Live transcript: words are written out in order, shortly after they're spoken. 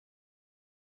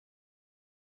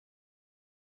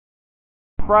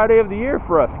Friday of the year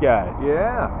for us guys.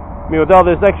 Yeah. I mean, with all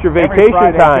this extra vacation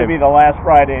Every Friday time. could be the last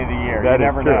Friday of the year. That you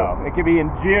is never true. know. It could be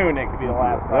in June. It could be the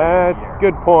last Friday of the year. That's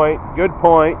good point. Good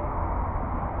point.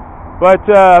 But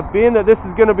being that this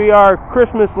is going to be our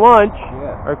Christmas lunch,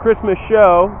 our Christmas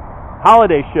show,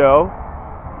 holiday show.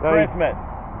 Christmas.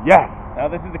 Yes. Now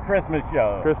this is the Christmas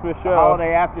show. Christmas show. The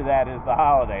holiday after that is the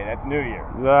holiday. That's New Year.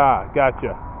 Ah,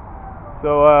 gotcha.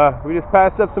 So we just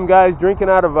passed up some guys drinking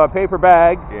out of paper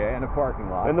bags. Yeah, in the parking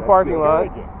lot. In the parking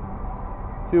lot.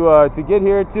 To get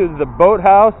here to the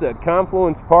boathouse at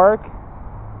Confluence Park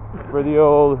for the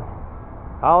old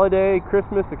holiday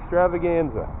Christmas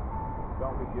extravaganza.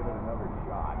 Thought we'd give it another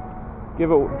shot.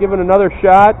 Give it another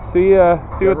shot. See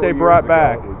what they brought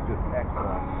back. It was just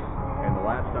excellent. And the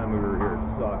last time we were here it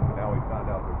sucked. But now we found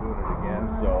out they're doing it again.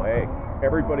 So hey,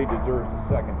 everybody deserves a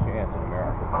second chance in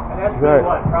America. And that's been,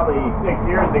 what, probably 6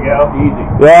 years ago? Easy.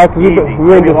 Yeah, we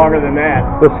went maybe longer than that.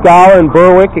 The Scala and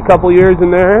Berwick a couple years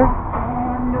in there.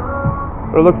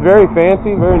 It looks very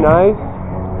fancy, very nice.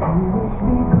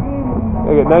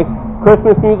 They got nice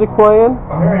Christmas music playing.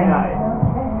 Very nice.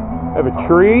 They have a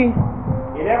tree.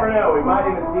 You never know. We might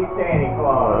even see Santa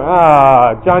Claus.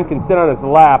 Ah, John can sit on his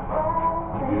lap.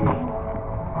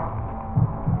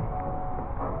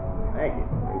 Thank you.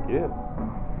 Thank you.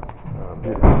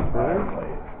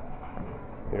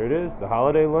 Here it is, the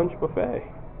holiday lunch buffet.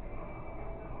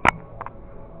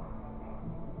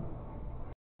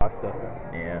 Pasta.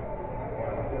 Yeah.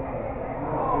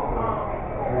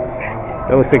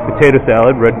 That looks like potato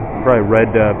salad, probably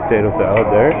red potato salad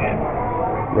there.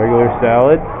 Regular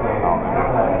salad.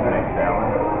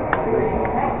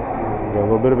 Got a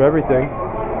little bit of everything.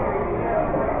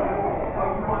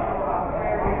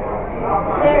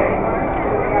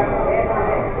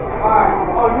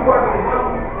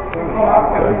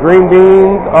 Green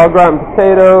beans, au gratin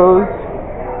potatoes.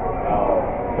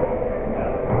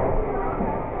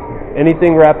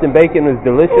 Anything wrapped in bacon is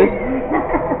delicious.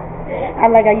 I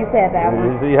like how you said that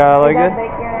one. You see how I like it?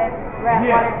 Bacon, wrapped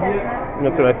water chestnut.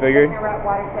 That's what I figured. Wrapped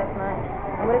water chestnut.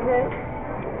 What is it?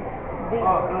 Beef.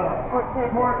 Pork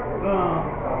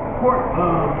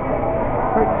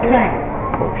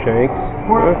Shanks.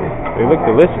 They look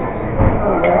delicious.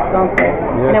 Yes, something.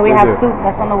 Yes, and then we they have do. soup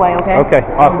that's on the way, okay? Okay,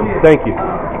 awesome. Thank you.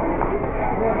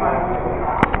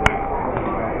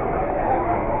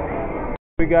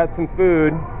 We got some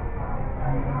food.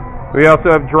 We also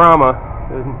have drama.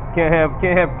 Can't have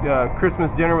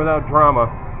Christmas dinner without drama.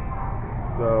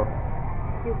 So.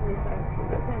 Excuse me, sir.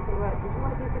 Did you want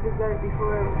a piece of dessert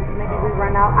before maybe we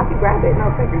run out? I could grab it.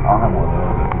 No, take your time. I'll have one of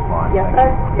those. This is fine. Yes, sir.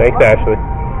 Thanks, Ashley.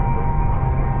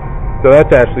 So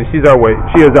that's Ashley. She is our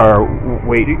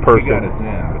wait person. She got us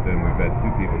in, but then we've had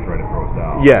two people try to throw us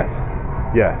out. Yes.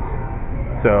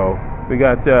 So we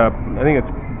got I think it's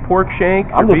pork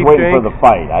shanks. I'm or just beef waiting shanks. for the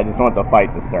fight. I just want the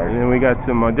fight to start. And then we got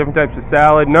some different types of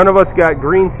salad. None of us got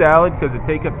green salad because it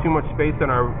take up too much space on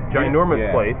our ginormous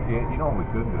plate. Yeah, you know what we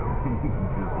could do?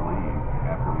 Just leave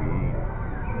after we eat.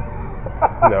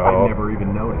 No. I never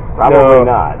even noticed. Probably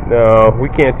not. No, we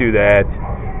can't do that.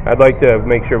 I'd like to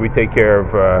make sure we take care of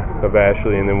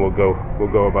Ashley, and then we'll go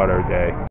about our day.